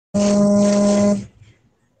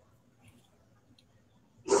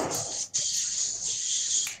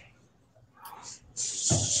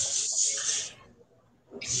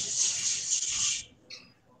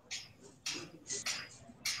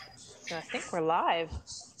We're live.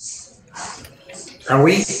 Are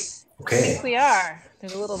we? Okay. I think we are.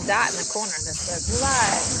 There's a little dot in the corner that says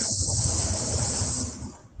live.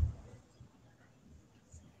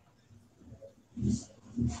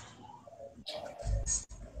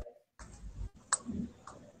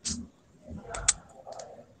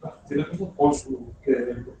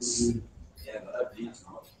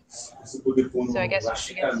 So I guess we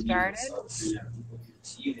should get started. Does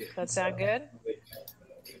that sound good?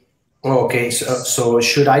 Okay, so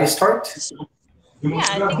should I start? Yeah,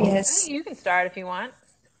 I think you can start if you want.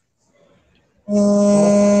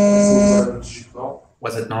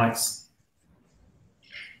 Was it noise?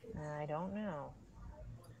 I don't know.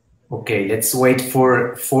 Okay, let's wait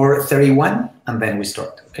for 4:31 and then we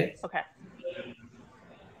start, okay? Okay.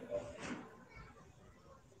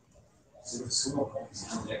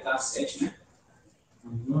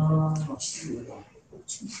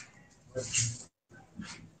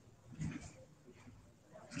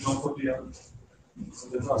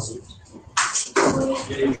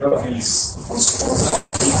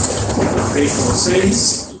 Beijo com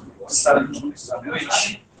vocês. Estarem juntos à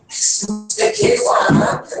noite.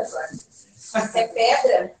 É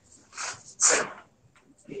pedra?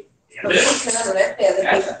 Não é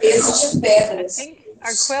pedra, tem peso de pedras.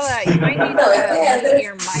 Aquila, you might need to mute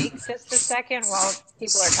your mic just a second while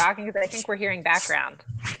people are talking, because I think we're hearing background.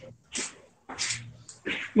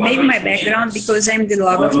 Maybe my background, because I'm the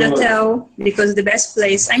log of the hotel, because the best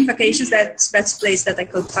place, I'm vacations, that's the best place that I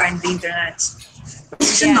could find the internet.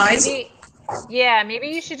 It's noisy. Maybe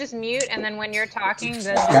you should just mute, and then when you're talking,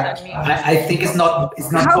 then unmute. I think it's not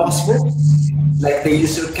possible, like the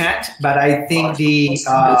user can't, but I think the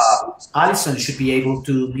Alison should be able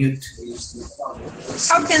to mute.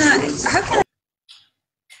 How can I?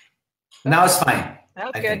 Now it's fine.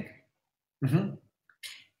 That's good.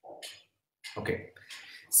 Okay,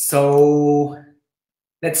 so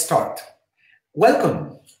let's start.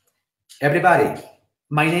 Welcome, everybody.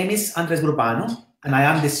 My name is Andres Urbano, and I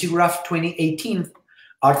am the SIGGRAPH 2018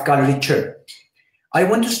 Art Gallery Chair. I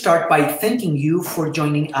want to start by thanking you for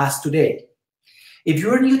joining us today. If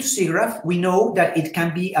you are new to SIGGRAPH, we know that it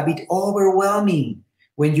can be a bit overwhelming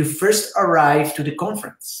when you first arrive to the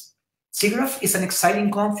conference. SIGGRAPH is an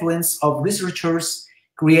exciting confluence of researchers,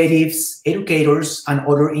 creatives, educators, and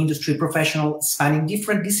other industry professionals spanning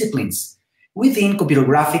different disciplines within computer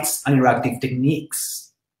graphics and interactive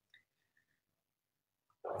techniques.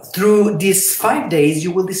 Through these 5 days,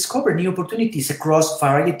 you will discover new opportunities across a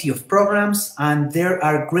variety of programs, and there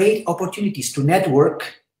are great opportunities to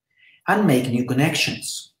network and make new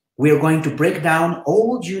connections. We are going to break down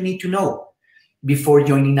all you need to know before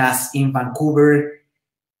joining us in Vancouver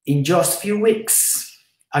in just a few weeks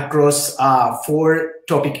across 4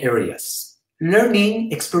 topic areas: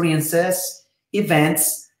 learning, experiences,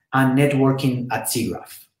 events, and networking at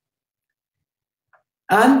SIGGRAPH.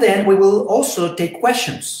 And then we will also take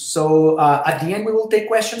questions. So at the end, we will take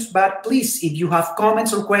questions, but please, if you have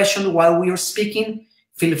comments or questions while we are speaking,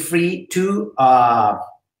 feel free to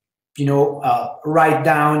write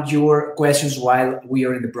down your questions while we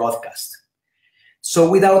are in the broadcast. So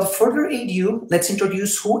without further ado, let's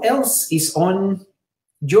introduce who else is on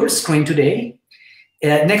your screen today.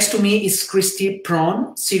 Next to me is Christy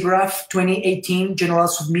Pron, SIGGRAPH 2018 General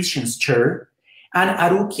Submissions Chair, and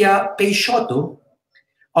Arukia Peixoto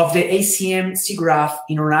of the ACM SIGGRAPH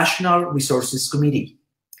International Resources Committee.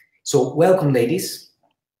 So welcome, ladies.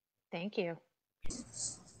 Thank you.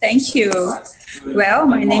 Thank you. Well,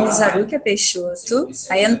 my name is Arukia Peixoto.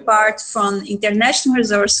 I am part from International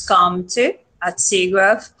Resource Committee at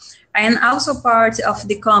SIGGRAPH. I am also part of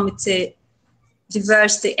the Committee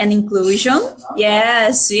Diversity and Inclusion.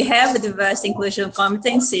 Yes, we have a Diversity Inclusion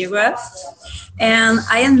Committee in SIGGRAPH. And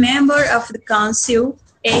I am member of the Council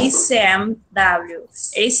ACMW.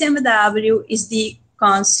 ACMW is the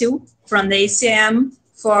council from the ACM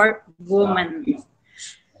for women.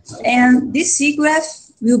 And this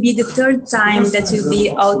SIGGRAPH will be the 3rd time that will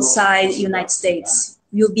be outside the United States.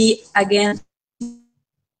 We'll be again,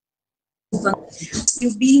 we'll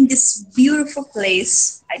be in this beautiful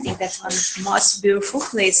place. I think that's one of the most beautiful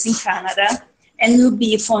places in Canada. And we'll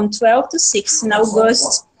be from 12 to 6 in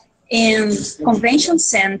August in Convention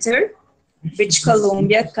Center, British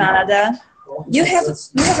Columbia, Canada. We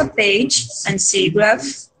have a page on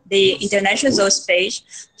SIGGRAPH, the International Resource page.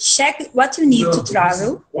 Check what you need to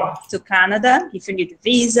travel to Canada, if you need a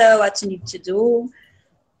visa, what you need to do.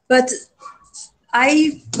 But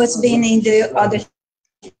I was being in the other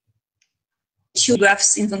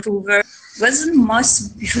SIGGRAPHs in Vancouver. It was the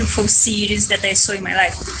most beautiful cities that I saw in my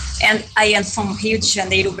life. And I am from Rio de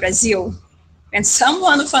Janeiro, Brazil. And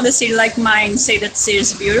someone from the city like mine say that city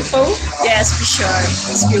is beautiful. Yes, for sure,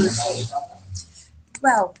 it's beautiful.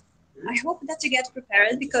 Well, I hope that you get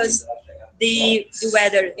prepared because the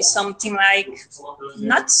weather is something like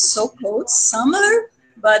not so cold summer,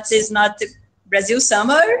 but it's not the Brazil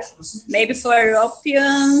summer, maybe for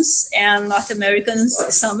Europeans and North Americans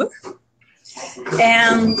summer.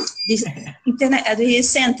 And this internet, the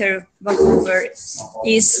center Vancouver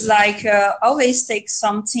is like always take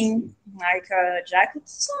something like a jacket,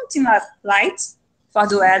 something like light for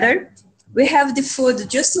the weather. We have the food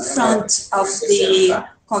just in front of the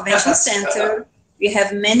convention center. We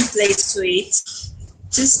have many places to eat,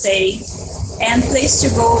 to stay, and place to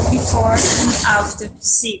go before and after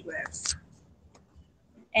SIGGRAPH.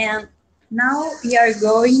 And now we are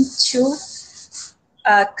going to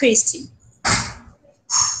Christy.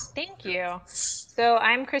 Thank you. So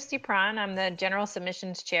I'm Christy Prawn. I'm the General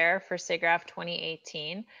Submissions Chair for SIGGRAPH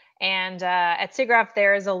 2018. And at SIGGRAPH,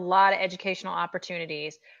 there is a lot of educational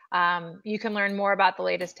opportunities. You can learn more about the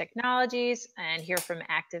latest technologies and hear from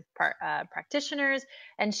active practitioners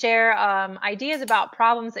and share ideas about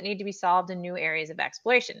problems that need to be solved in new areas of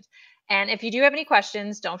exploration. And if you do have any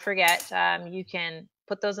questions, don't forget, you can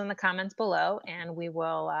put those in the comments below and we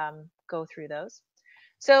will go through those.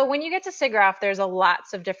 So when you get to SIGGRAPH, there's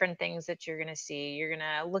lots of different things that you're going to see. You're going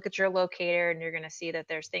to look at your locator and you're going to see that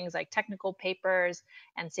there's things like technical papers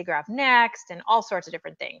and SIGGRAPH Next and all sorts of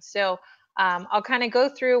different things. So I'll kind of go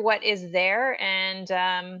through what is there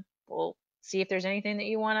and we'll see if there's anything that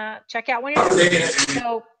you want to check out when you're there.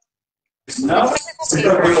 So the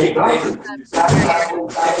technical paper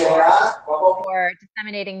for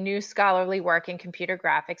disseminating new scholarly work in computer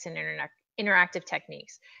graphics and interactive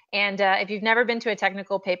techniques. And if you've never been to a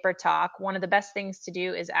technical paper talk, one of the best things to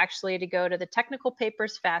do is actually to go to the technical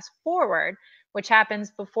papers fast forward, which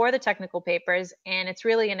happens before the technical papers. And it's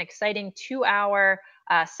really an exciting 2-hour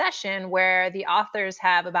session where the authors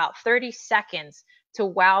have about 30 seconds to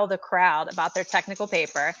wow the crowd about their technical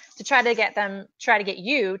paper to try to get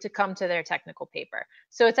you to come to their technical paper.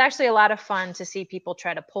 So it's actually a lot of fun to see people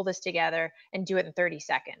try to pull this together and do it in 30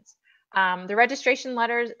 seconds. The registration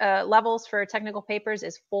levels for technical papers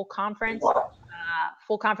is full conference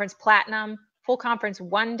platinum, full conference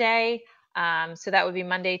 1 day. So that would be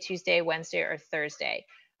Monday, Tuesday, Wednesday, or Thursday.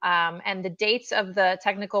 And the dates of the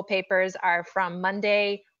technical papers are from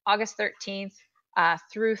Monday, August 13th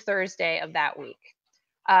through Thursday of that week.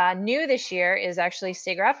 New this year is actually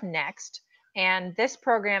SIGGRAPH Next. And this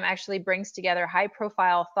program actually brings together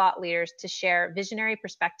high-profile thought leaders to share visionary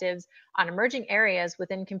perspectives on emerging areas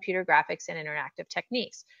within computer graphics and interactive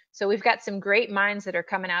techniques. So we've got some great minds that are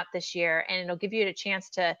coming out this year, and it'll give you a chance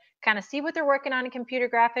to kind of see what they're working on in computer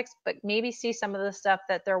graphics, but maybe see some of the stuff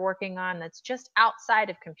that they're working on that's just outside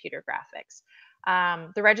of computer graphics.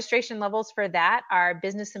 The registration levels for that are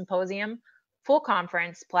Business Symposium, Full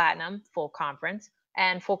Conference Platinum, Full Conference,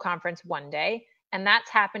 and Full Conference 1 day. And that's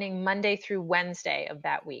happening Monday through Wednesday of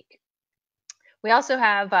that week. We also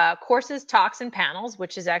have courses, talks, and panels,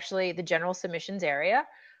 which is actually the general submissions area.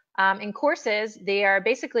 In courses, they are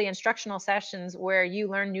basically instructional sessions where you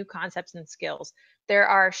learn new concepts and skills. There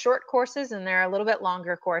are short courses and there are a little bit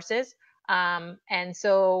longer courses. And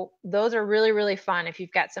so those are really, really fun if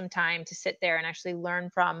you've got some time to sit there and actually learn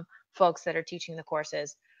from folks that are teaching the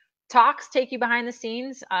courses. Talks take you behind the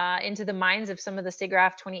scenes into the minds of some of the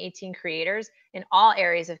SIGGRAPH 2018 creators in all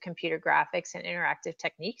areas of computer graphics and interactive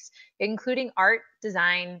techniques, including art,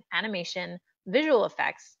 design, animation, visual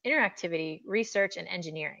effects, interactivity, research, and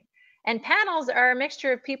engineering. And panels are a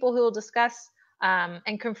mixture of people who will discuss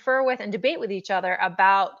and confer with and debate with each other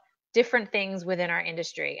about different things within our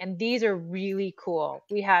industry. And these are really cool.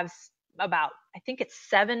 We have about, I think it's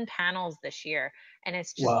 7 panels this year, and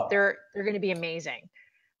it's just, wow, they're going to be amazing.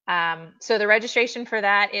 So the registration for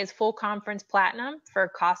that is Full Conference Platinum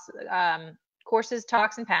for courses,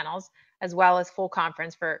 talks, and panels, as well as Full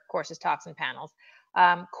Conference for courses, talks, and panels.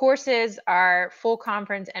 Courses are Full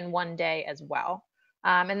Conference and 1 day as well.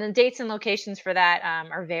 And the dates and locations for that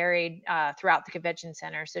are varied throughout the convention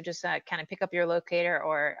center. So just kind of pick up your locator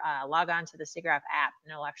or log on to the SIGGRAPH app,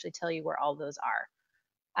 and it'll actually tell you where all those are.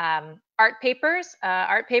 Art papers.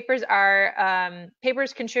 Art papers are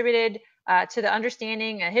papers contributed to the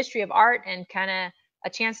understanding, a history of art, and kind of a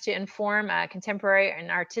chance to inform contemporary and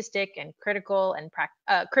artistic and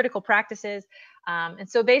critical practices. And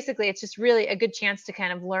so basically, it's just really a good chance to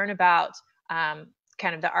kind of learn about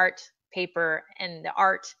kind of the art paper and the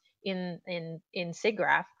art in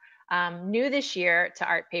SIGGRAPH. New this year to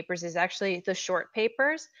art papers is actually the short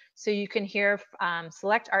papers. So you can hear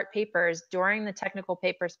select art papers during the technical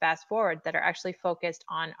papers fast forward that are actually focused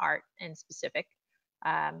on art in specific.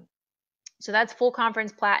 So that's full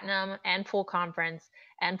conference platinum and full conference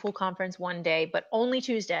 1 day, but only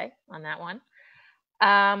Tuesday on that one.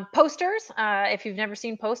 Posters, if you've never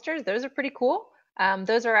seen posters, those are pretty cool.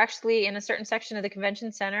 Those are actually in a certain section of the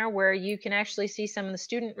convention center where you can actually see some of the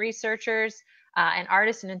student researchers and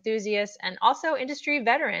artists and enthusiasts, and also industry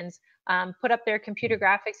veterans put up their computer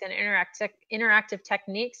graphics and interactive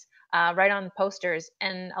techniques right on the posters.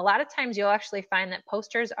 And a lot of times you'll actually find that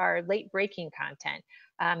posters are late breaking content.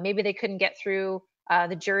 Maybe they couldn't get through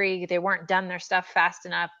the jury, they weren't done their stuff fast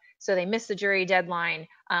enough, so they missed the jury deadline,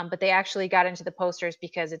 but they actually got into the posters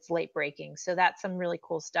because it's late breaking. So that's some really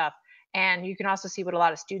cool stuff. And you can also see what a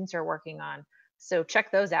lot of students are working on. So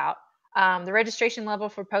check those out. The registration level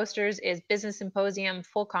for posters is Business Symposium,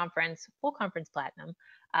 Full Conference Platinum,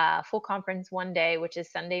 Full Conference 1 day, which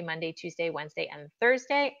is Sunday, Monday, Tuesday, Wednesday, and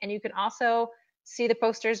Thursday. And you can also see the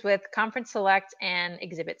posters with Conference Select and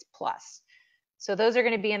Exhibits Plus. So those are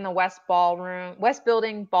going to be in the West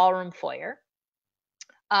Building Ballroom Foyer.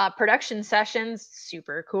 Production sessions,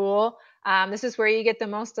 super cool. This is where you get the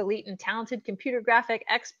most elite and talented computer graphic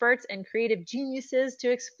experts and creative geniuses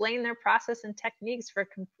to explain their process and techniques for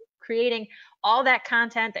creating all that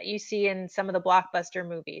content that you see in some of the blockbuster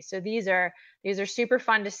movies. So these are super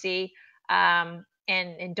fun to see, and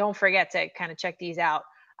don't forget to kind of check these out.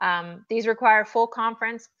 These require full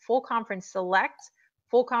conference select,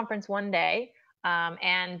 full conference 1 day,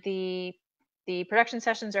 and the production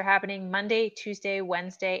sessions are happening Monday, Tuesday,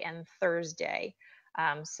 Wednesday, and Thursday.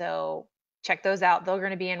 So check those out. They're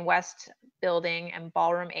going to be in West Building and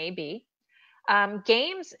Ballroom AB.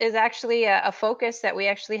 Games is actually a focus that we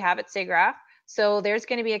actually have at SIGGRAPH. So there's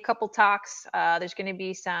going to be a couple talks. There's going to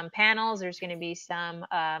be some panels. There's going to be some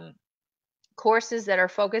courses that are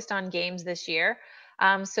focused on games this year.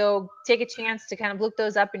 So take a chance to kind of look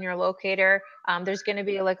those up in your locator. There's going to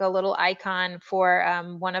be like a little icon for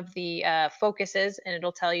one of the focuses, and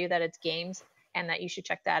it'll tell you that it's games and that you should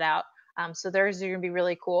check that out. So those are going to be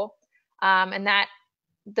really cool. And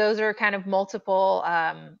those are kind of multiple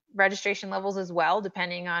registration levels as well,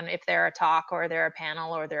 depending on if they're a talk or they're a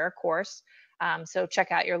panel or they're a course. So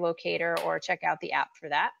check out your locator or check out the app for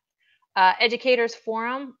that. Educators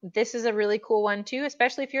Forum, this is a really cool one too,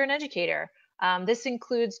 especially if you're an educator. This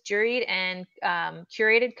includes juried and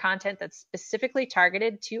curated content that's specifically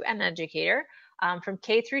targeted to an educator from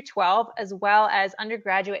K through 12, as well as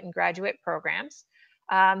undergraduate and graduate programs.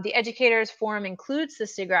 The Educators Forum includes the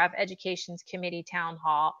SIGGRAPH Educations Committee Town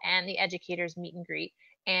Hall and the Educators Meet and Greet,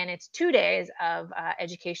 and it's 2 days of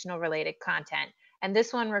educational related content. And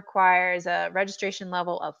this one requires a registration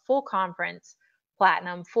level of full conference,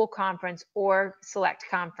 platinum, full conference, or select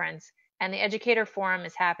conference. And the Educator Forum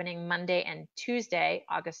is happening Monday and Tuesday,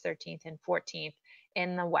 August 13th and 14th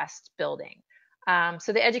in the West Building.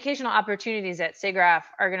 So the educational opportunities at SIGGRAPH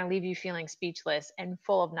are going to leave you feeling speechless and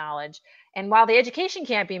full of knowledge. And while the education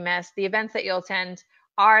can't be missed, the events that you'll attend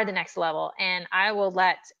are the next level. And I will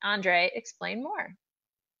let Andre explain more.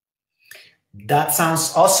 That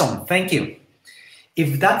sounds awesome. Thank you.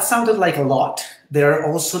 If that sounded like a lot, there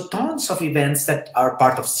are also tons of events that are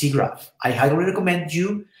part of SIGGRAPH. I highly recommend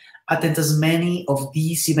you attend as many of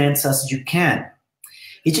these events as you can.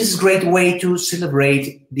 It is a great way to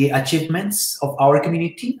celebrate the achievements of our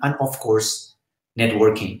community and, of course,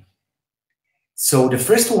 networking. So the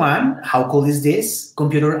first one, how cool is this?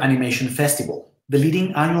 Computer Animation Festival, the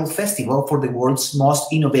leading annual festival for the world's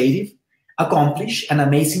most innovative, accomplished, and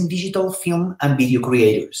amazing digital film and video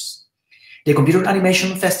creators. The Computer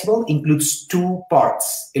Animation Festival includes 2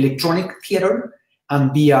 parts, electronic theater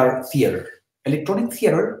and VR theater. Electronic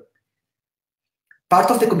theater, part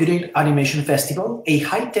of the Computer Animation Festival, a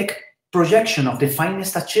high-tech projection of the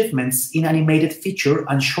finest achievements in animated feature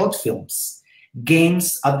and short films,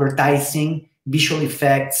 games, advertising, visual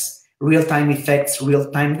effects, real-time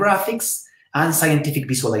graphics, and scientific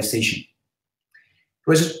visualization.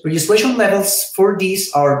 Registration levels for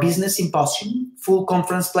these are Business Symposium, Full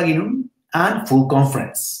Conference Platinum, and Full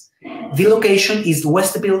Conference. The location is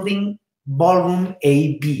West Building, Ballroom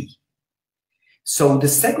AB. So the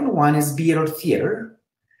second one is VR Theater.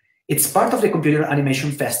 It's part of the Computer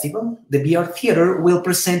Animation Festival. The VR Theater will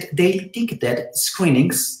present daily ticketed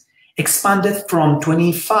screenings expanded from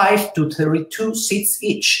 25 to 32 seats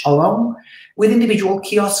each, along with individual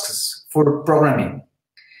kiosks for programming.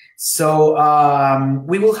 So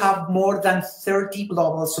we will have more than 30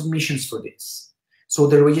 global submissions for this. So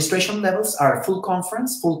the registration levels are Full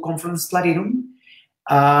Conference Platinum.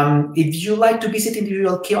 If you like to visit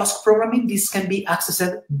individual kiosk programming, this can be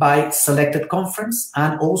accessed by selected conference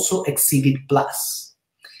and also Exhibit Plus.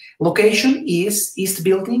 Location is East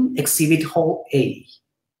Building, Exhibit Hall A.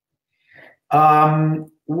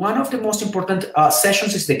 one of the most important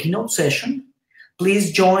sessions is the keynote session.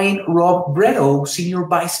 Please join Rob Bredo, Senior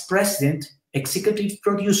Vice President, Executive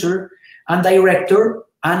Producer, and Director,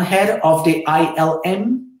 and Head of the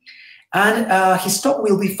ILM. And his talk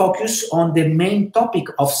will be focused on the main topic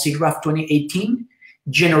of SIGGRAPH 2018,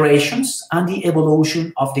 generations and the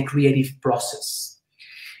evolution of the creative process.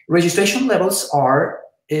 Registration levels are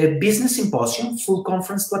a business symposium, full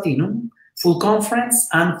conference platinum, full conference,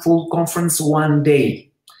 and full conference 1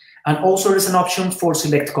 day. And also there's an option for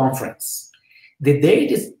select conference. The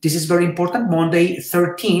date is, this is very important, Monday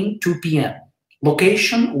 13, 2 p.m.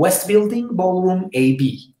 Location, West Building, Ballroom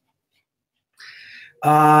AB.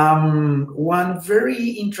 One very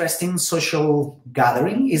interesting social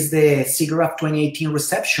gathering is the SIGGRAPH 2018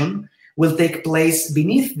 reception will take place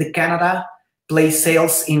beneath the Canada Place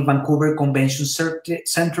Sales in Vancouver Convention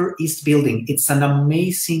Center East Building. It's an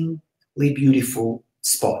amazingly beautiful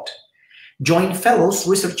spot. Join fellows,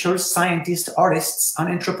 researchers, scientists, artists, and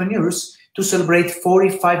entrepreneurs to celebrate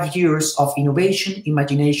 45 years of innovation,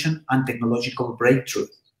 imagination, and technological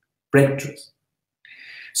breakthroughs.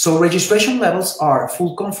 So registration levels are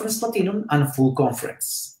full conference platinum and full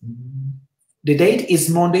conference. The date is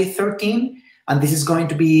Monday 13, and this is going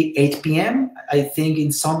to be 8 p.m. I think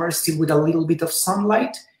in summer still with a little bit of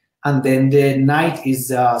sunlight, and then the night is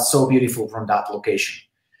so beautiful from that location.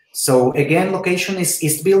 So again, location is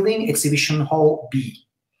East Building, Exhibition Hall B.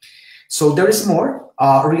 So there is more,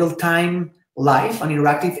 real-time live and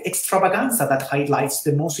interactive extravaganza that highlights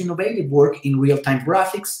the most innovative work in real-time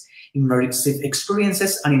graphics, immersive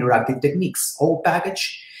experiences, and interactive techniques, all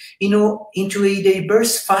packaged into a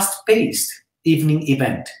diverse, fast-paced evening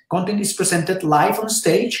event. Content is presented live on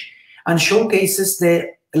stage and showcases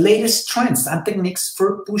the latest trends and techniques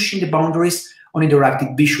for pushing the boundaries on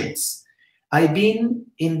interactive visuals. I've been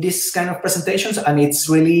in this kind of presentations, and it's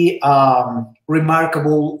really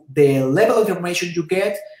remarkable the level of information you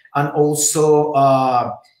get, and also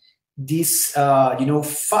this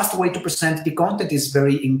fast way to present the content is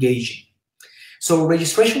very engaging. So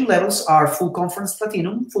registration levels are full conference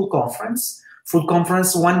platinum, full conference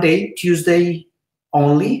 1 day, Tuesday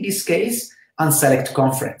only this case, and select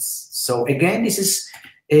conference. So again, this is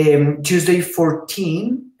Tuesday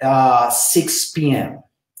 14, 6 p.m.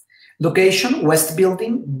 Location, West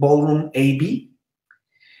Building, Ballroom AB.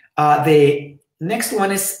 The next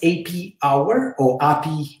one is AP Hour or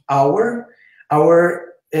API Hour.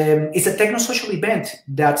 It's a techno-social event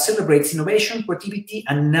that celebrates innovation, creativity,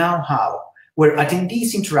 and know-how, where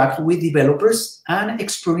attendees interact with developers and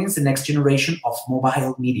experience the next generation of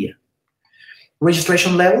mobile media.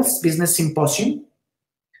 Registration levels, business symposium,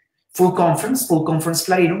 full conference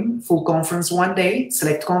platinum, full conference 1 day,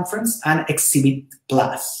 select conference, and exhibit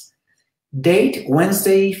plus. Date,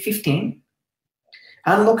 Wednesday 15,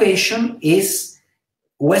 and location is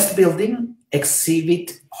West Building,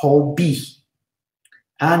 Exhibit Hall B,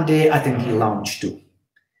 and the attendee lounge too.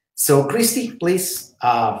 So Christy, please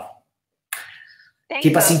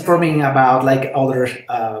keep us informing about like other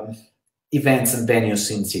events and venues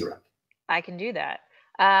in SIGGRAPH. I can do that.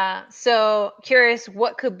 So curious,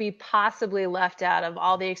 what could be possibly left out of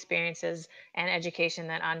all the experiences and education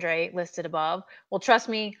that Andre listed above? Well, trust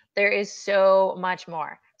me, there is so much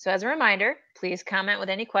more. So as a reminder, please comment with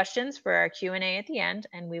any questions for our Q&A at the end,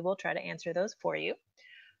 and we will try to answer those for you.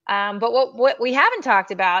 But what we haven't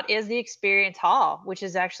talked about is the Experience Hall, which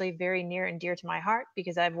is actually very near and dear to my heart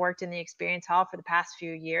because I've worked in the Experience Hall for the past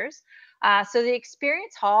few years. So the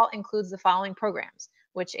Experience Hall includes the following programs,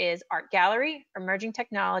 which is Art Gallery, Emerging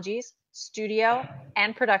Technologies, Studio,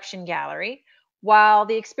 and Production Gallery. While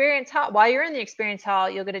you're in the Experience Hall,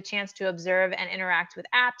 you'll get a chance to observe and interact with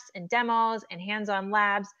apps and demos and hands-on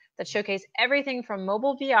labs that showcase everything from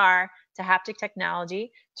mobile VR to haptic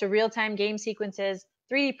technology to real-time game sequences,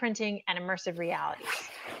 3D printing, and immersive realities.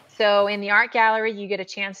 So in the Art Gallery, you get a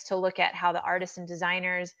chance to look at how the artists and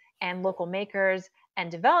designers and local makers and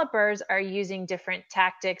developers are using different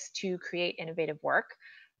tactics to create innovative work.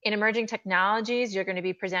 In Emerging Technologies, you're going to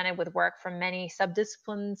be presented with work from many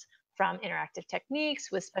subdisciplines, from interactive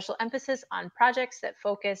techniques with special emphasis on projects that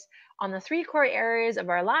focus on the 3 core areas of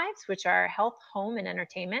our lives, which are health, home, and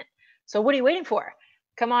entertainment. So what are you waiting for?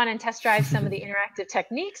 Come on and test drive some of the interactive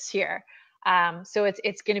techniques here. So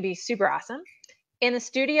it's going to be super awesome. In the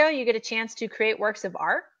studio, you get a chance to create works of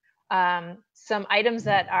art, some items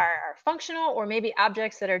that are functional, or maybe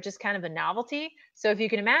objects that are just kind of a novelty. So if you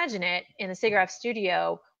can imagine it, in the SIGGRAPH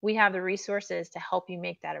studio, we have the resources to help you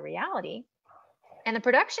make that a reality. And the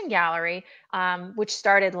Production Gallery, which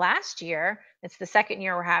started last year, it's the 2nd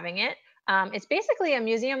year we're having it. It's basically a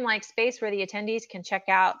museum-like space where the attendees can check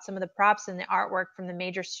out some of the props and the artwork from the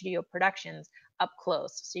major studio productions up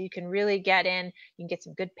close. So you can really get in, you can get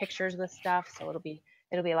some good pictures with stuff. So it'll be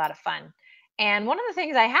a lot of fun. And one of the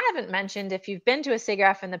things I haven't mentioned, if you've been to a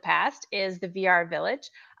SIGGRAPH in the past, is the VR Village.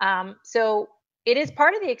 So it is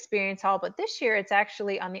part of the experience hall, but this year it's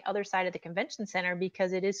actually on the other side of the convention center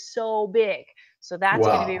because it is so big. So that's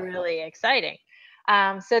going to be really exciting.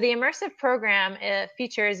 So the immersive program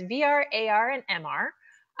features VR, AR, and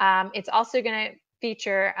MR. It's also going to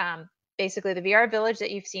feature basically the VR Village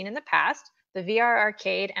that you've seen in the past, the VR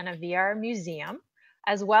Arcade, and a VR Museum,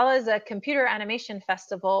 as well as a Computer Animation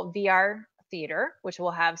Festival VR Theater, which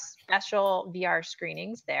will have special VR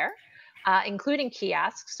screenings there, including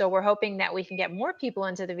kiosks. So we're hoping that we can get more people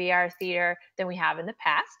into the VR theater than we have in the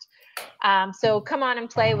past. So come on and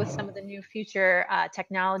play with some of the new future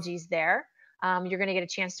technologies there. You're going to get a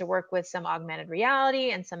chance to work with some augmented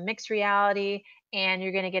reality and some mixed reality, and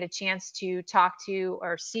you're going to get a chance to talk to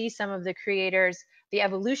or see some of the creators, the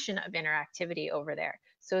evolution of interactivity over there.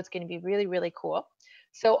 So it's going to be really, really cool.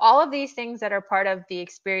 So all of these things that are part of the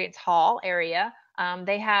Experience Hall area,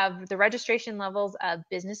 they have the registration levels of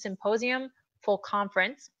Business Symposium, Full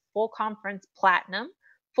Conference Platinum,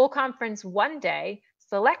 Full Conference 1 Day,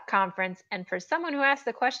 Select Conference, and for someone who asked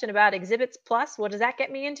the question about Exhibits Plus, what does that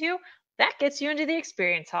get me into? That gets you into the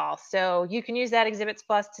Experience Hall. So you can use that Exhibits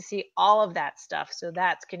Plus to see all of that stuff. So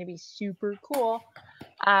that's going to be super cool.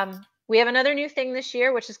 We have another new thing this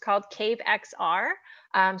year, which is called Cave XR.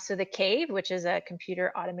 So the Cave, which is a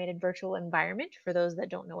computer automated virtual environment, for those that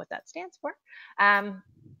don't know what that stands for.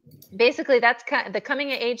 Basically, that's the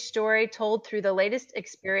coming of age story told through the latest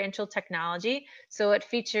experiential technology. So it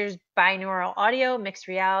features binaural audio, mixed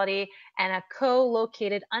reality, and a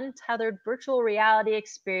co-located untethered virtual reality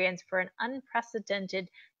experience for an unprecedented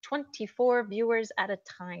 24 viewers at a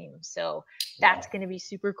time. So that's going to be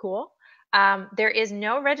super cool. There is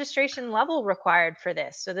no registration level required for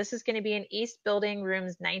this. So this is going to be in East Building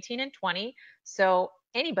rooms 19 and 20. So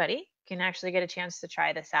anybody can actually get a chance to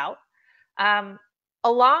try this out.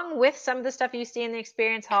 Along with some of the stuff you see in the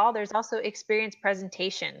Experience Hall, there's also experience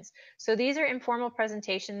presentations. So these are informal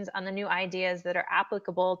presentations on the new ideas that are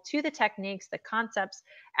applicable to the techniques, the concepts,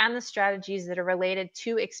 and the strategies that are related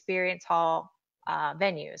to Experience Hall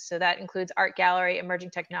venues. So that includes art gallery, emerging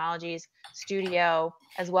technologies, studio,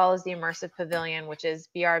 as well as the immersive pavilion, which is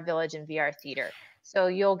VR Village and VR Theater. So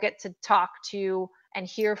you'll get to talk to and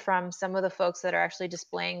hear from some of the folks that are actually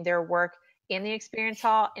displaying their work in the Experience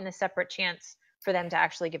Hall in a separate chance for them to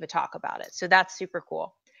actually give a talk about it. So that's super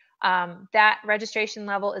cool. That registration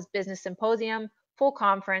level is Business Symposium, Full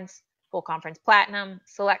Conference Platinum,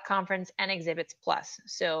 Select Conference, and Exhibits Plus.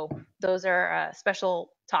 So those are special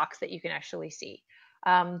talks that you can actually see.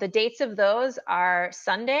 The dates of those are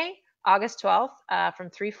Sunday, August 12th from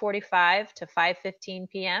 3:45 to 5:15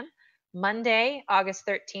 p.m. Monday, August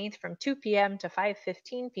 13th from 2 p.m. to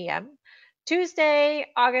 5:15 p.m. Tuesday,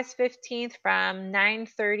 August 15th from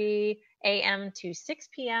 9:30 a.m. to 6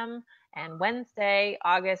 p.m. and Wednesday,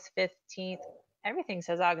 August 15th. Everything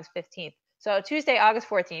says August 15th. So Tuesday, August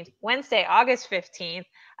 14th, Wednesday, August 15th,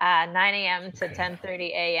 9 a.m. to 10:30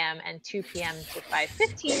 a.m. and 2 p.m. to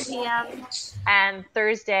 5:15 p.m. And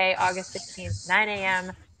Thursday, August 16th, 9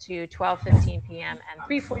 a.m. to 12:15 p.m. and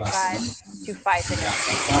 3:45 to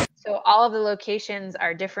 5:15 p.m. So all of the locations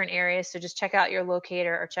are different areas. So just check out your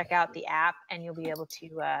locator or check out the app and you'll be able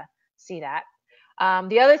to see that.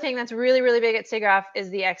 The other thing that's really, really big at SIGGRAPH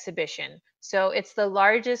is the exhibition. So it's the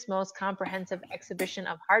largest, most comprehensive exhibition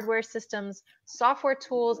of hardware systems, software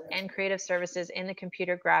tools, and creative services in the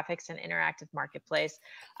computer graphics and interactive marketplace.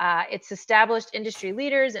 It's established industry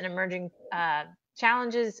leaders and emerging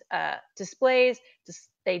challenges, displays.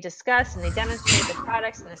 They discuss and they demonstrate the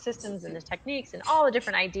products and the systems and the techniques and all the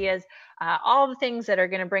different ideas, all the things that are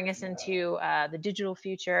going to bring us into the digital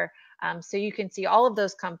future. So you can see all of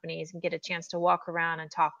those companies and get a chance to walk around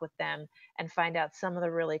and talk with them and find out some of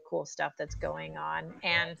the really cool stuff that's going on.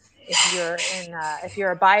 And if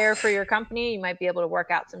you're a buyer for your company, you might be able to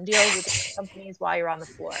work out some deals with different companies while you're on the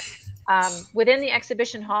floor. Within the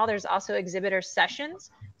exhibition hall, there's also exhibitor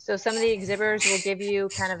sessions. So some of the exhibitors will give you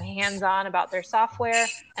kind of hands-on about their software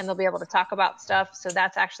and they'll be able to talk about stuff. So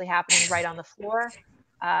that's actually happening right on the floor.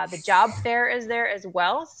 The job fair is there as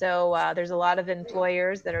well. So there's a lot of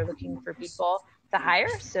employers that are looking for people to hire.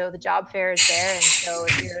 So the job fair is there. And so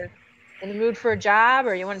if you're in the mood for a job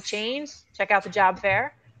or you want to change, check out the job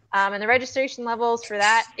fair. And the registration levels for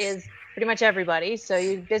that is pretty much everybody. So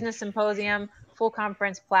you Business Symposium, Full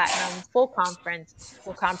Conference Platinum, Full Conference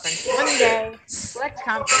 1 Day, Select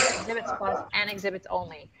Conference, Exhibits Plus, and Exhibits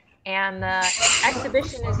Only. And the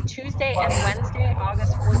exhibition is Tuesday and Wednesday,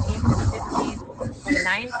 August 14th and 15th, from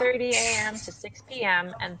 9:30 a.m. to 6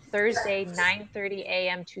 p.m. and Thursday 9:30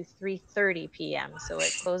 a.m. to 3:30 p.m. So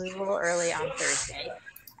it closes a little early on Thursday.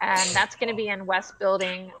 And that's going to be in West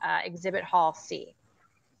Building, Exhibit Hall C.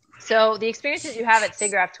 So the experiences you have at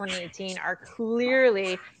SIGGRAPH 2018 are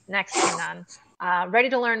clearly next to none. Ready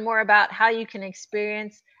to learn more about how you can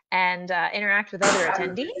experience and interact with other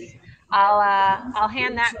attendees? I'll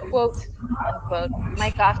hand that quote unquote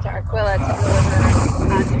mic off to Aquila to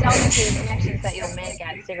deliver, to delve into the connections that you'll make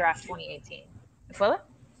at SIGGRAPH 2018. Aquila?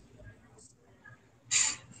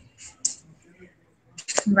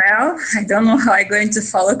 Well, I don't know how I'm going to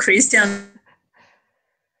follow Christian.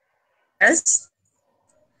 Yes.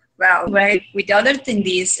 Well, right, with other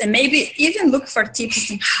attendees, and maybe even look for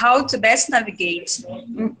tips on how to best navigate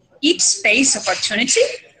each space opportunity.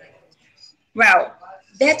 Well,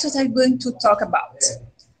 that's what I'm going to talk about.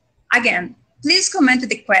 Again, please comment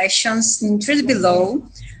the questions in thread below,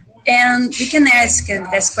 and we can ask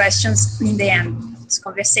these questions in the end of this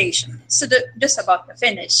conversation. So just about to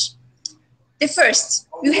finish. The first,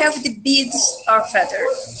 you have the bids or feather.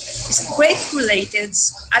 It's great related,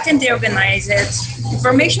 attendee organized,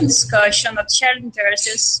 information discussion of shared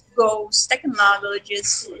interests, goals,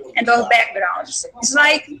 technologies, and our backgrounds. It's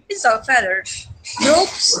like bids or feather.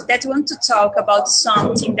 Groups that want to talk about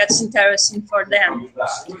something that's interesting for them.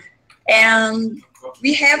 And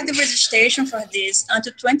we have the registration for this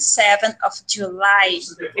until 27th of July.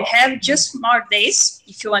 We have just more days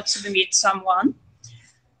if you want to meet someone.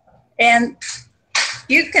 And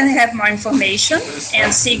you can have more information on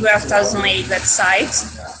SIGGRAPH 2008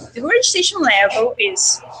 website. The registration level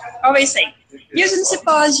is always saying Business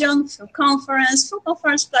Symposium, full conference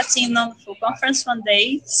platinum, full conference one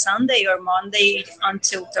day, Sunday or Monday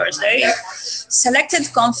until Thursday.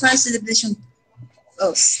 Selected conference is the position.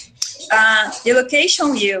 The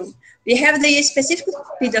location view. We have the specific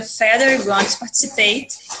bid of feather you want to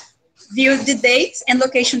participate. View the dates and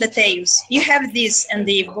location details. You have this in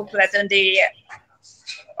the booklet and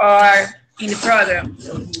or in the program.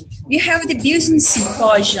 We have the business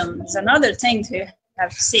symposium. It's another thing to have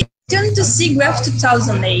to see. Turn to SIGGRAPH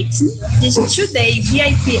 2008. This 2-day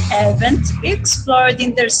VIP event explored the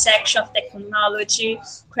intersection of technology,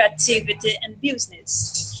 creativity, and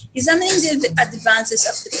business. Examining the advances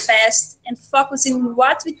of the past and focusing on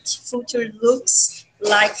what the future looks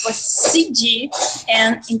like for CG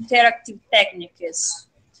and interactive techniques.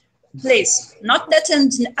 Please note that an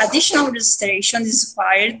additional registration is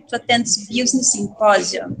required to attend the business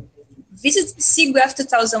symposium. Visit the SIGGRAPH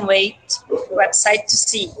 2008 website to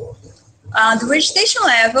see. The registration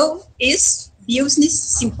level is business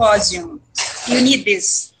symposium. You need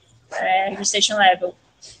this registration level.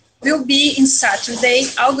 Will be in Saturday,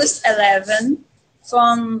 August 11,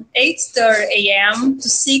 from 8:30 a.m. to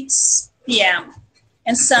 6 p.m.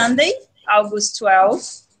 and Sunday, August 12,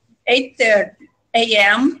 8:30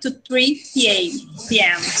 a.m. to 3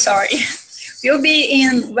 p.m. Sorry. We'll be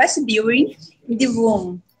in West Building in the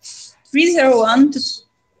room 301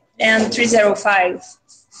 and 305.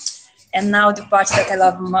 And now the part that I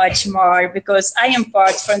love much more, because I am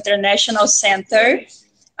part for International Center.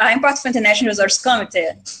 I'm part of International Resource Committee,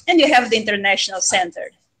 and you have the International Center.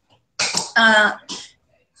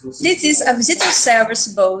 This is a visitor service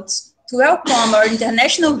boat to welcome our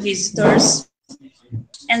international visitors,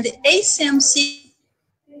 and the ACMC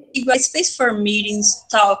space for meetings,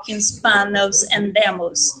 talkings, panels, and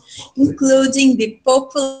demos, including the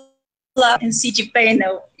popular and CG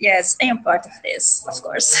panel. Yes, I am part of this, of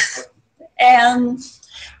course. And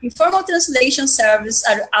informal translation services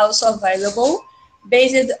are also available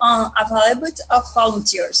based on availability of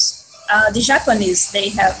volunteers. The Japanese, they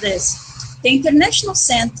have this. The International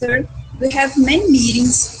Center, we have many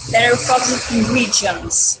meetings that are focused in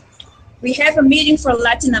regions. We have a meeting for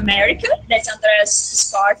Latin America that Andres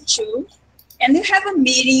is part too. And we have a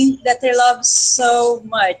meeting that I love so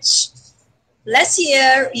much. Last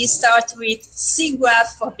year, we started with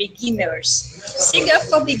SIGGRAPH for Beginners. SIGGRAPH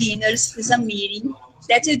for Beginners is a meeting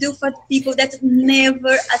that you do for people that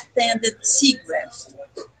never attended SIGGRAPH.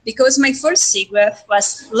 Because my first SIGGRAPH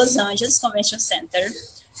was Los Angeles Convention Center,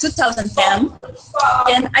 2010.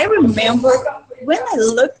 And I remember when I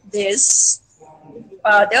looked this,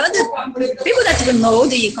 the other people that will know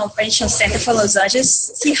the Convention Center for Los Angeles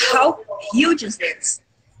see how huge is this.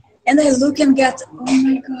 And I look and get, oh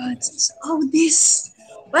my God, all this,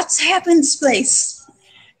 what's happened in this place?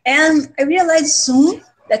 And I realized soon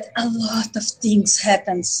that a lot of things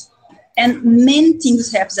happens, and many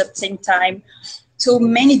things happen at the same time to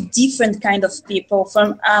many different kind of people,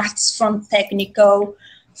 from arts, from technical,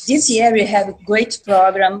 This year we have a great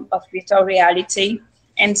program of virtual reality,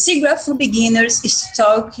 and SIGGRAPH for beginners is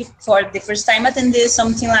talking for the first time attending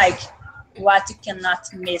something like what you cannot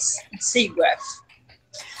miss in SIGGRAPH.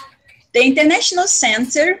 The International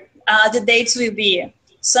Center, the dates will be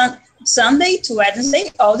Sunday to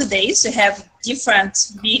Wednesday, all the days. You have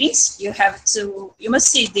different meetings. You must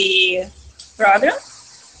see the program.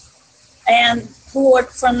 And we work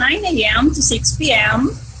from 9 a.m. to 6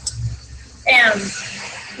 p.m. And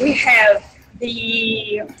we have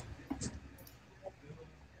the,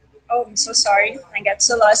 oh, I'm so sorry, I got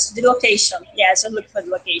so lost. The location, yes, I look for the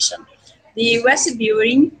location. The West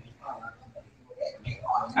Building,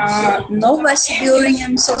 no West Building,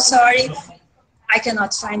 I'm so sorry. I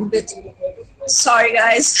cannot find it. Sorry,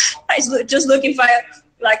 guys. I was just looking for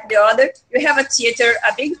like the other. You have a theater,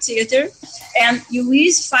 a big theater, and you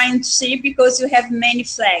will find to see because you have many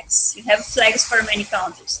flags. You have flags for many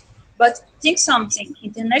countries. But think something,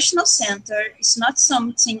 International Center is not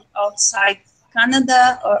something outside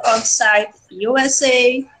Canada or outside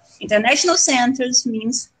USA. International centers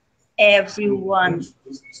means everyone.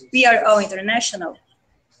 We are all international.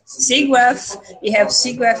 SIGGRAPH, we have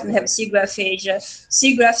SIGGRAPH, we have SIGGRAPH Asia.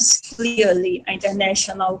 SIGGRAPH is clearly an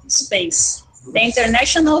international space. The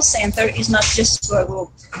International Center is not just to a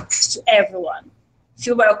group, it's to everyone.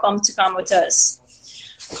 Feel welcome to come with us.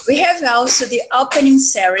 We have also the opening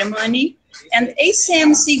ceremony and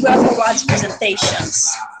ACM SIGGRAPH Awards presentations.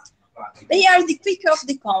 They are the quick of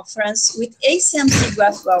the conference with ACM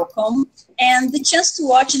SIGGRAPH welcome and the chance to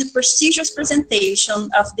watch the prestigious presentation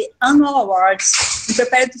of the annual awards and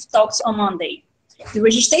preparative talks on Monday. The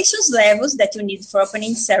registrations levels that you need for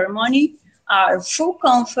opening ceremony are full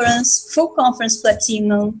conference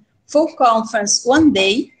platinum, full conference 1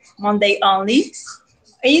 day, Monday only,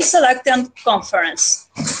 a selected conference.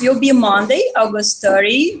 Will be Monday, August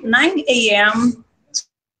 30, 9 a.m. to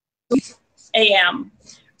 2 a.m.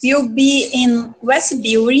 We'll be in West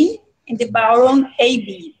Building in the ballroom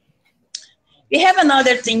AB. We have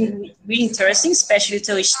another thing really interesting, especially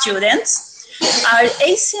to students, our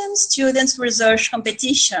ACM Students Research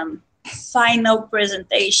Competition final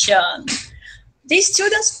presentation. These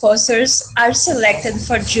students' posters are selected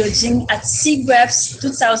for judging at SIGGRAPH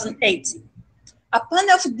 2018. A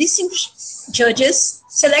panel of distinguished judges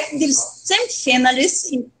select the same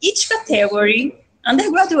finalists in each category,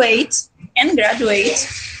 undergraduate and graduate,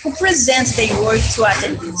 who present their work to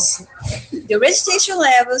attendees. The registration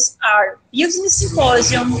levels are Business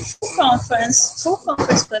Symposium, full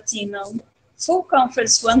conference platinum, full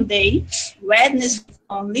conference 1 day, Wednesday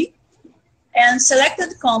only, and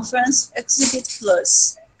selected conference exhibit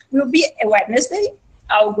plus. Will be a Wednesday,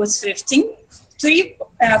 August 15,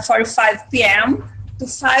 3:45 p.m. to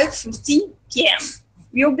 5:15 p.m.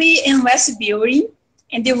 We'll be in West Building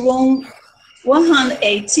in the room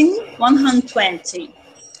 118, 120.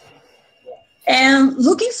 And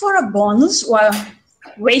looking for a bonus while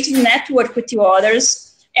waiting to network with you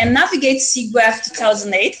others and navigate SIGGRAPH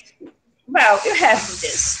 2008, well, you have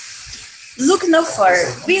this. Look no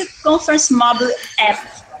further. We conference mobile app.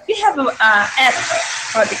 We have an app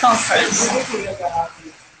for the conference.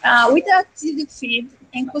 With the activity feed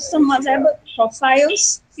and customizable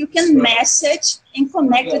profiles, you can message and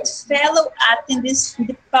connect with fellow attendees in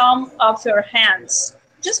the palm of your hands.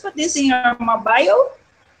 Just put this in your mobile,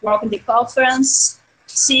 walk in the conference,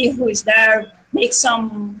 see who is there,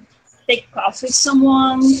 take coffee with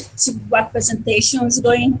someone, see what presentation is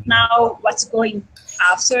going now, what's going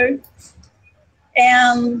after.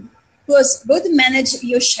 And plus, good manage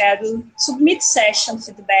your schedule, submit session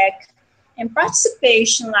feedback, and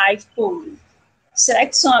participation live polling.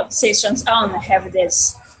 Select some sessions on have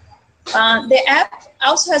this. The app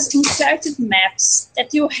also has interactive maps that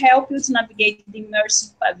will help you to navigate the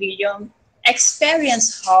immersive pavilion,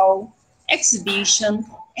 experience hall, exhibition,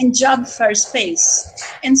 and job fair space,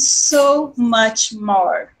 and so much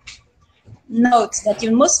more. Note that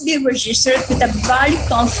you must be registered with a valid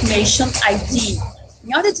confirmation ID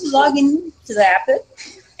in order to log in to the app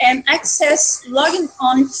and access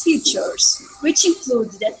login-only features, which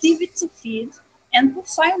include the activity feed and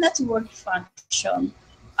profile network function,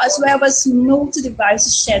 as well as multi-device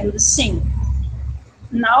schedule sync.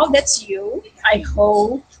 Now that you, I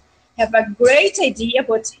hope, have a great idea,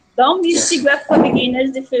 but don't miss SIGGRAPH for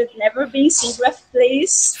beginners if you've never been SIGGRAPH,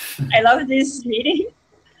 please. I love this meeting.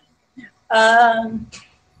 Well,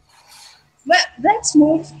 let's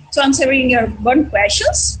move to answering your burning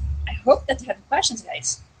questions. I hope that you have questions,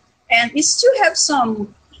 guys. And we still have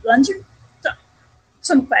some questions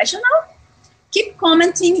now. Keep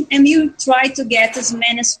commenting and we'll try to get as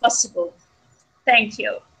many as possible. Thank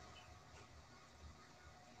you.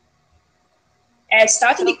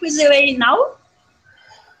 Starting the quiz already now?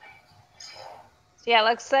 So yeah,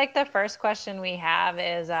 looks like the first question we have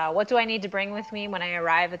is, what do I need to bring with me when I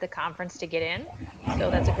arrive at the conference to get in?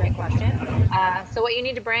 So that's a great question. So what you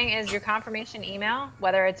need to bring is your confirmation email,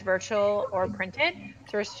 whether it's virtual or printed,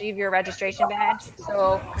 to receive your registration badge.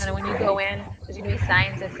 So kind of when you go in, there's going to be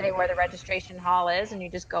signs that say where the registration hall is, and you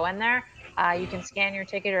just go in there. You can scan your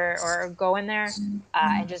ticket or go in there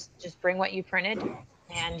and just bring what you printed,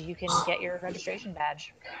 and you can get your registration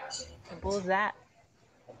badge. Simple as that.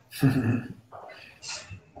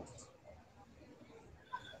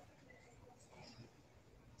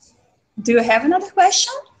 Do you have another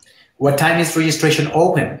question? What time is registration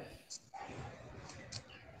open?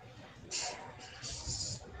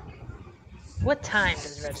 What time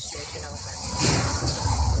does registration open?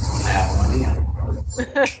 I have no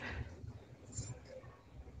idea.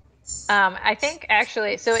 I think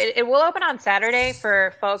actually, so it will open on Saturday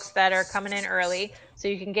for folks that are coming in early. So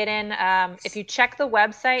you can get in, if you check the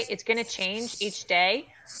website, it's going to change each day.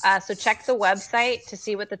 So check the website to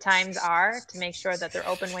see what the times are to make sure that they're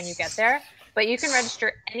open when you get there. But you can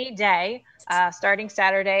register any day, starting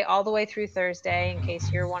Saturday all the way through Thursday, in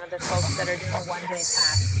case you're one of the folks that are doing a one-day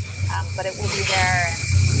pass. But it will be there,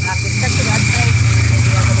 and just check the website and you'll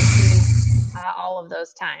be able to see all of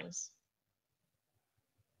those times.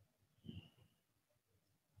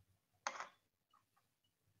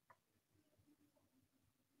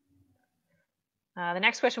 The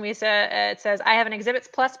next question we said, it says, I have an Exhibits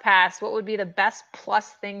Plus pass. What would be the best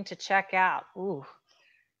plus thing to check out? Ooh,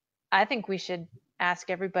 I think we should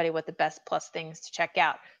ask everybody what the best plus things to check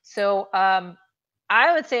out. So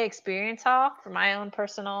I would say Experience Hall for my own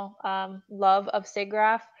personal love of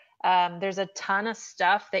SIGGRAPH. There's a ton of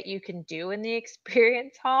stuff that you can do in the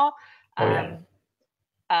Experience Hall.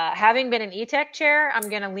 Having been an E-Tech chair, I'm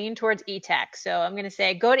going to lean towards E-Tech. So I'm going to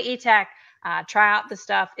say go to E-Tech. Try out the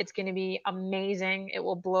stuff. It's going to be amazing. It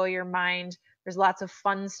will blow your mind. There's lots of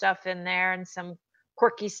fun stuff in there and some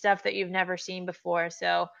quirky stuff that you've never seen before.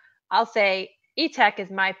 So I'll say E-Tech is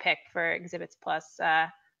my pick for Exhibits Plus.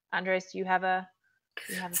 Andres, do you have a?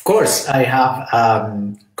 Of course, I have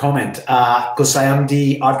a comment. Because I am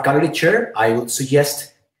the art gallery chair, I would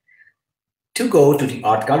suggest to go to the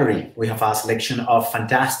art gallery. We have a selection of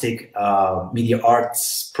fantastic media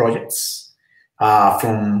arts projects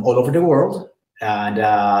from all over the world, and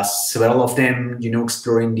several of them,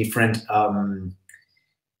 exploring different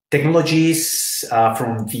technologies,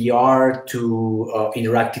 from VR to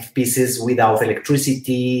interactive pieces without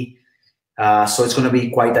electricity. So it's going to be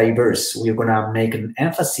quite diverse. We're going to make an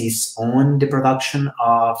emphasis on the production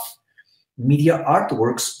of media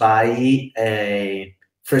artworks by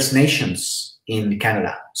First Nations in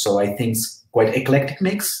Canada. So I think it's quite eclectic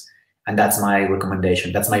mix, and that's my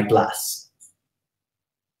recommendation. That's my plus.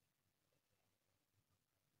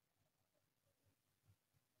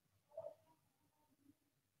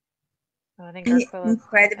 I think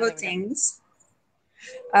incredible things.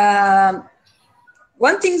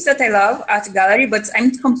 One thing that I love art gallery, but I'm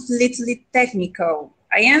completely technical.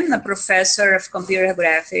 I am a professor of computer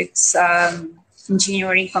graphics,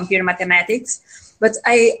 engineering, computer mathematics, but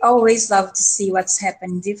I always love to see what's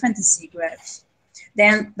happening different in SIGGRAPH.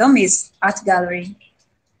 Then don't miss art gallery.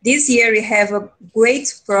 This year we have a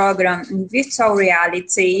great program in virtual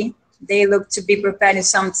reality. They look to be preparing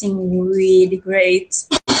something really great.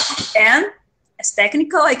 And as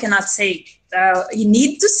technical, I cannot say. You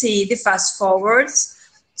need to see the fast forwards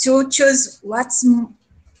to choose what's.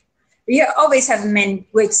 We always have many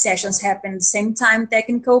great sessions happen at the same time,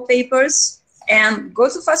 technical papers, and go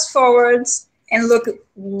to fast forwards and look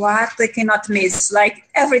what they cannot miss. Like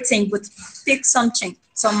everything, but pick something,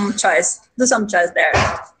 some choice, do some choice there.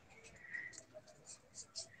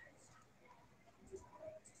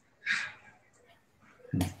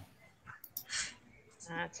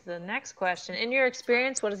 That's the next question. In your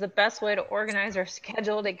experience, what is the best way to organize or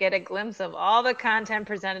schedule to get a glimpse of all the content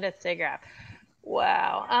presented at SIGGRAPH?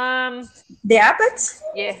 Wow. The app?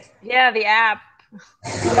 Yeah, the app.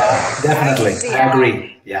 Definitely, I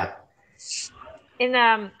agree. Yeah. In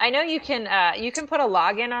I know you can put a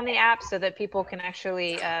login on the app so that people can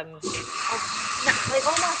actually like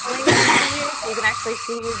almost link to you, so you can actually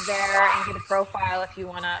see who's there and get a profile if you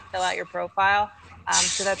want to fill out your profile.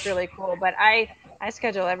 So that's really cool. But I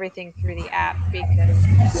schedule everything through the app because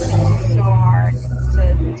it's so hard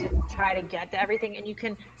to try to get to everything, and you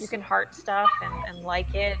can heart stuff and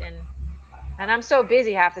like it, and I'm so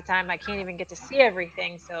busy half the time I can't even get to see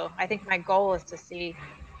everything. So I think my goal is to see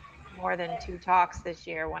more than 2 talks this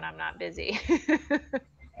year when I'm not busy.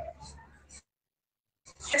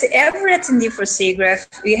 Every attendee for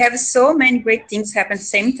SIGGRAPH, we have so many great things happen at the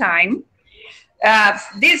same time.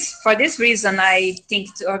 For this reason, I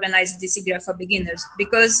think to organize the SIGGRAPH for beginners,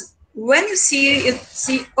 because when you see,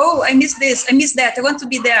 oh, I miss this, I miss that, I want to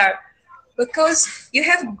be there, because you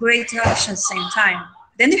have great options at the same time.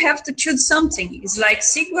 Then you have to choose something. It's like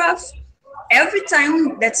SIGGRAPH. Every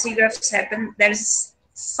time that SIGGRAPHs happen, there's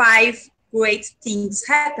 5 great things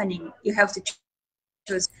happening. You have to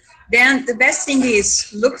choose. Then the best thing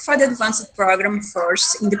is look for the advanced program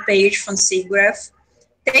first in the page from SIGGRAPH,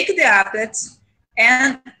 take the applets,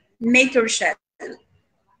 and make your schedule.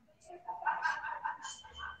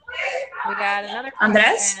 We got another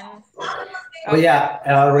Andres? question. Oh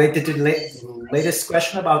yeah, related to the latest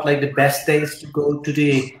question about like the best days to go to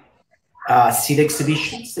the seed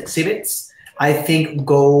exhibits, I think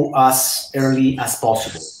go as early as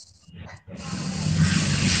possible.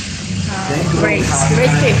 Then you Great. will have Great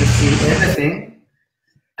time tip. to see everything,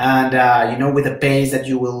 and you know, with a pace that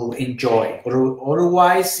you will enjoy. Or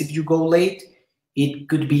otherwise, if you go late, it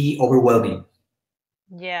could be overwhelming.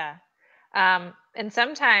 Yeah. And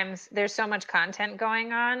sometimes there's so much content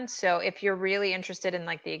going on. So if you're really interested in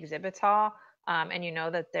like the exhibits hall, and you know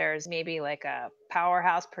that there's maybe like a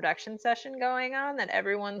powerhouse production session going on that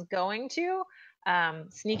everyone's going to,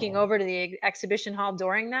 sneaking over to the exhibition hall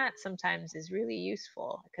during that sometimes is really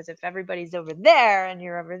useful, because if everybody's over there and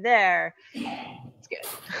you're over there, it's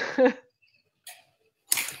good.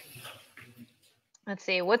 Let's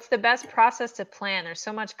see, what's the best process to plan? There's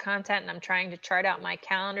so much content and I'm trying to chart out my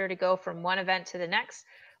calendar to go from one event to the next.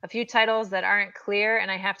 A few titles that aren't clear and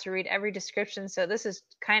I have to read every description. So this is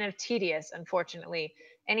kind of tedious, unfortunately.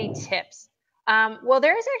 Any tips? Well,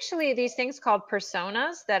 there's actually these things called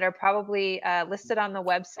personas that are probably listed on the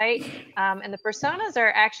website. And the personas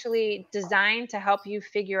are actually designed to help you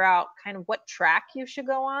figure out kind of what track you should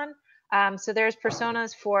go on. So there's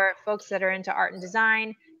personas for folks that are into art and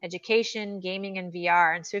design, education, gaming, and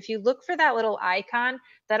VR. And so if you look for that little icon,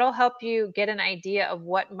 that'll help you get an idea of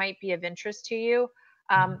what might be of interest to you.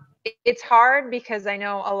 It's hard because I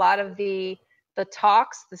know a lot of the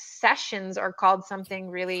talks, the sessions are called something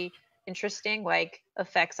really interesting, like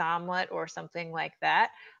Effects Omelet or something like that.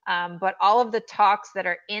 But all of the talks that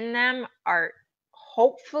are in them are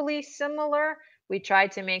hopefully similar. We try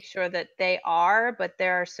to make sure that they are, but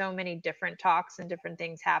there are so many different talks and different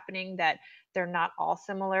things happening that they're not all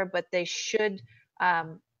similar, but they should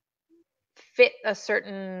fit a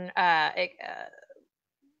certain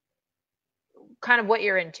kind of what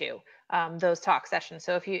you're into, those talk sessions.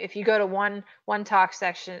 So if you go to one talk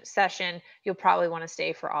session, you'll probably want to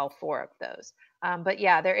stay for all 4 of those. But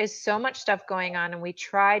yeah, there is so much stuff going on, and we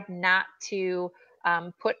tried not to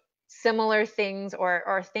put similar things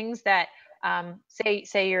or things that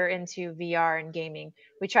say you're into VR and gaming.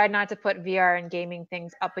 We tried not to put VR and gaming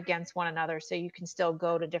things up against one another, so you can still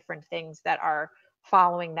go to different things that are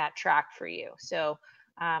following that track for you. So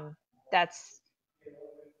that's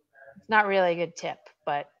not really a good tip,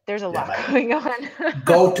 but there's a lot going on.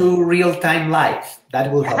 Go to real-time live.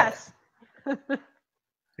 That will help.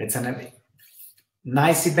 It's a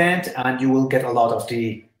nice event, and you will get a lot of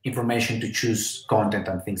the information to choose content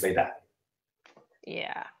and things like that.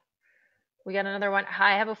 Yeah. We got another one.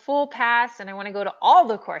 Hi, I have a full pass and I want to go to all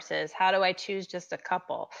the courses. How do I choose just a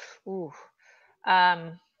couple? Ooh.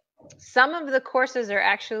 Some of the courses are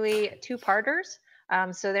actually 2-parters.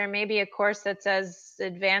 So there may be a course that says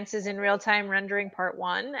Advances in Real-Time Rendering Part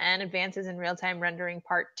 1 and Advances in Real-Time Rendering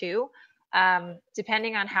Part 2.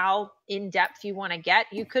 Depending on how in-depth you want to get,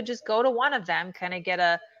 you could just go to one of them, kind of get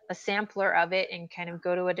a sampler of it and kind of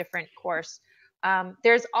go to a different course.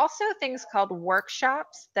 There's also things called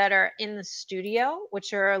workshops that are in the studio,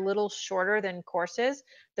 which are a little shorter than courses.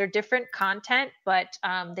 They're different content, but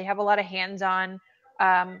they have a lot of hands-on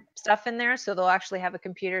stuff in there. So they'll actually have a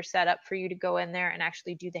computer set up for you to go in there and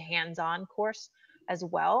actually do the hands-on course as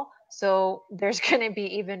well. So there's going to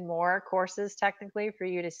be even more courses technically for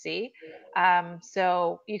you to see.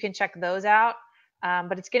 So you can check those out.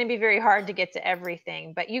 But it's going to be very hard to get to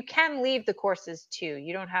everything. But you can leave the courses too.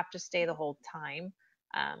 You don't have to stay the whole time.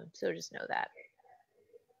 So just know that.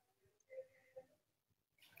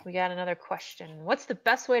 We got another question. What's the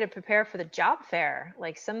best way to prepare for the job fair?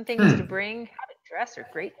 Like some things to bring, how to dress, or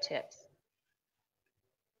great tips?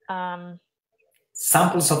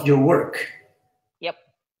 Samples of your work. Yep.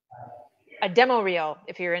 A demo reel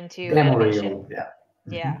if you're into demo animation. Reel, yeah.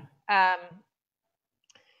 Yeah.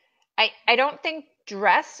 I don't think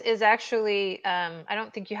dress is actually, I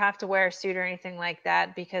don't think you have to wear a suit or anything like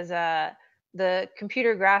that, because the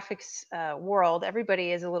computer graphics world,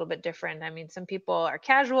 everybody is a little bit different. I mean, some people are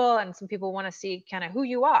casual and some people want to see kind of who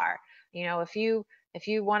you are. You know, if you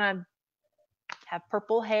want to have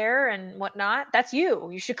purple hair and whatnot, that's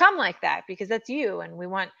you. You should come like that because that's you. And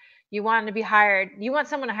you want to be hired. You want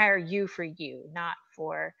someone to hire you for you, not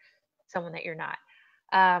for someone that you're not.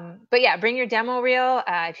 But yeah, bring your demo reel.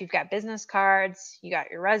 If you've got business cards, you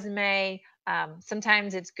got your resume.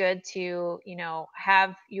 Sometimes it's good to,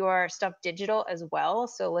 have your stuff digital as well.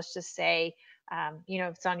 So let's just say,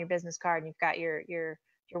 if it's on your business card and you've got your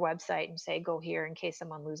website and say, go here in case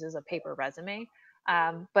someone loses a paper resume.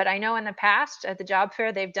 But I know in the past at the job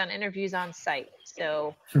fair, they've done interviews on site.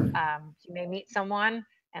 So you may meet someone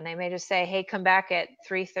and they may just say, hey, come back at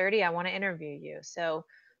 3:30. I want to interview you. So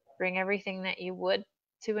bring everything that you would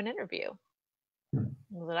to an interview. That's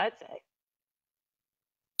what I'd say.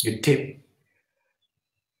 Good tip.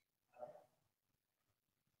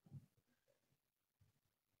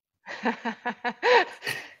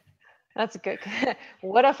 That's good.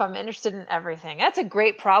 What if I'm interested in everything? That's a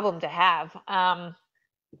great problem to have.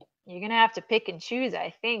 You're going to have to pick and choose,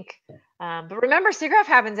 I think. But remember, SIGGRAPH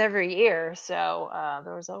happens every year. So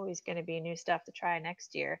there's always going to be new stuff to try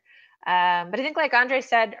next year. But I think like Andre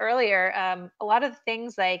said earlier, a lot of the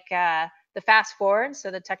things like the fast forward,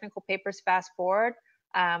 so the technical papers fast forward,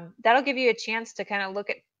 that'll give you a chance to kind of look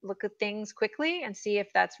at things quickly and see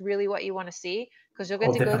if that's really what you want to see, because you'll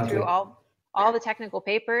get to go through all the technical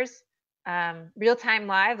papers real time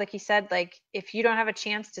live. Like you said, like if you don't have a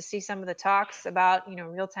chance to see some of the talks about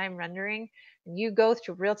real time rendering, and you go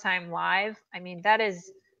through real time live, I mean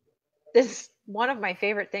this is one of my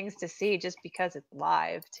favorite things to see just because it's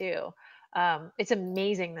live too. It's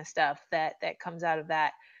amazing the stuff that comes out of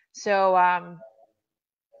that. So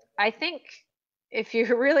I think if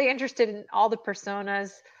you're really interested in all the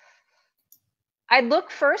personas, I'd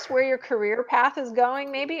look first where your career path is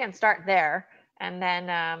going maybe and start there, and then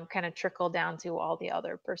kind of trickle down to all the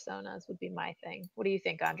other personas would be my thing. What do you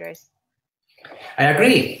think, Andres? I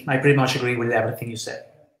agree. I pretty much agree with everything you said.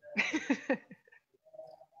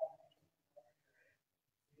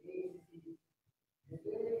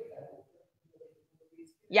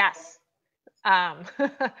 Yes.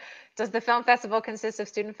 Does the film festival consist of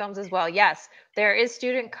student films as well? Yes, there is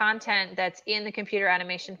student content that's in the Computer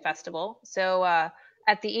Animation Festival. So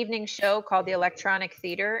at the evening show called the Electronic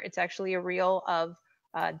Theater, it's actually a reel of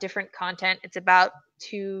different content. It's about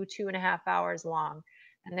 2.5 hours long,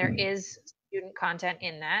 and there is student content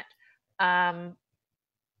in that.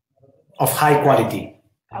 Of high quality.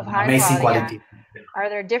 Amazing quality. Yeah. Are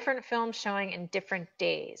there different films showing in different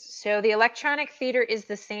days? So the Electronic Theater is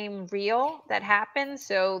the same reel that happens.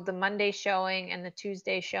 So the Monday showing and the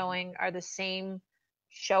Tuesday showing are the same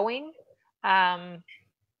showing.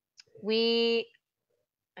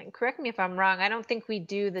 Correct me if I'm wrong, I don't think we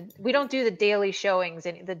don't do the daily showings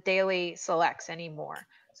and the daily selects anymore.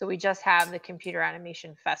 So we just have the Computer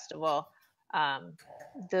Animation Festival,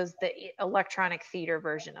 does the Electronic Theater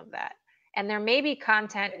version of that. And there may be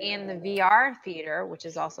content in the VR theater, which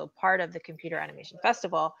is also part of the Computer Animation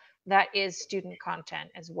Festival, that is student content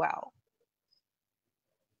as well.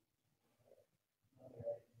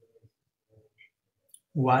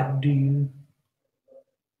 What do you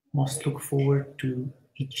most look forward to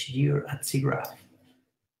each year at SIGGRAPH?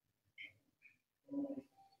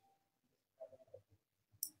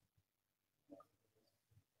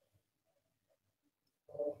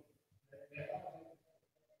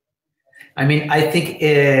 I mean, I think,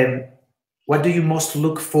 what do you most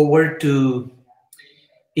look forward to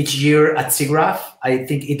each year at SIGGRAPH? I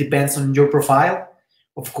think it depends on your profile.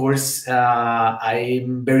 Of course,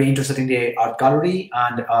 I'm very interested in the art gallery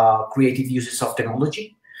and creative uses of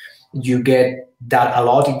technology. You get that a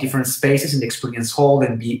lot in different spaces, in the experience hall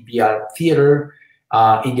and VR theater,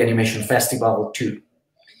 in the animation festival too.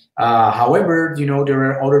 However, there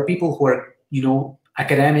are other people who are,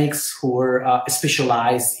 academics who are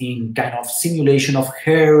specialized in kind of simulation of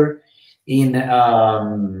hair, in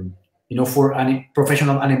for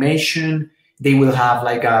professional animation. They will have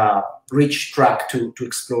like a rich track to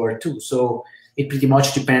explore too. So it pretty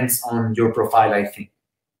much depends on your profile, I think.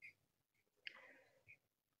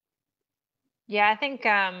 Yeah, I think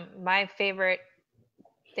my favorite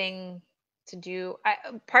thing to do,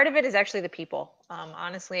 part of it is actually the people.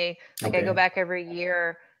 Honestly, like I go back every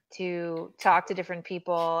year to talk to different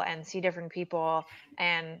people and see different people,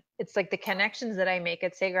 and it's like the connections that I make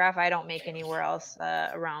at SIGGRAPH I don't make anywhere else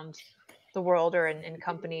around the world or in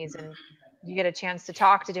companies. And you get a chance to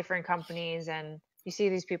talk to different companies and you see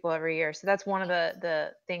these people every year. So that's one of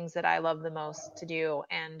the things that I love the most to do.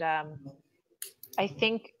 And I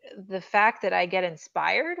think the fact that I get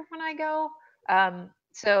inspired when I go,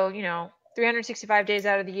 so 365 days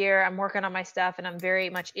out of the year, I'm working on my stuff and I'm very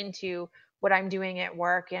much into what I'm doing at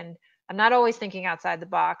work. And I'm not always thinking outside the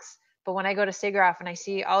box. But when I go to SIGGRAPH and I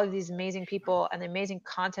see all of these amazing people and the amazing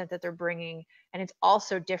content that they're bringing, and it's all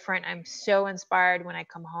so different, I'm so inspired when I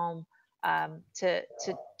come home to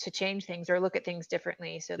change things or look at things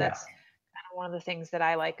differently. So that's kind of one of the things that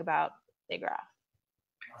I like about SIGGRAPH.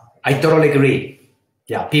 I totally agree.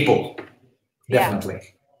 Yeah, people, definitely. Yeah.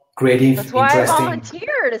 Creative, that's why interesting. I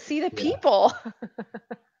volunteer, to see the people.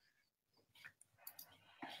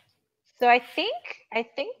 So I think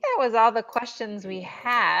that was all the questions we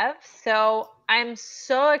have. So I'm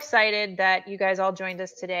so excited that you guys all joined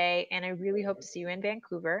us today, and I really hope to see you in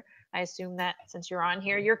Vancouver. I assume that since you're on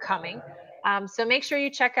here, you're coming. So make sure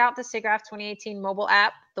you check out the SIGGRAPH 2018 mobile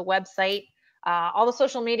app, the website, all the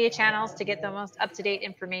social media channels to get the most up-to-date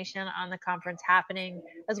information on the conference happening,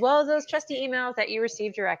 as well as those trusty emails that you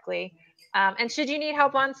receive directly. And should you need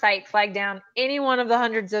help on site, flag down any one of the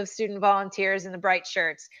hundreds of student volunteers in the bright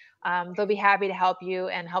shirts. They'll be happy to help you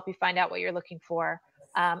and help you find out what you're looking for.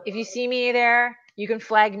 If you see me there, you can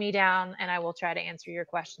flag me down and I will try to answer your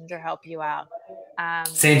questions or help you out.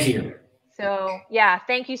 Same here. So yeah,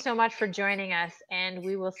 thank you so much for joining us, and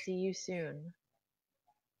we will see you soon.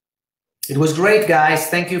 It was great, guys.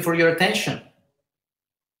 Thank you for your attention.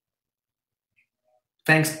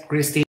 Thanks, Christy.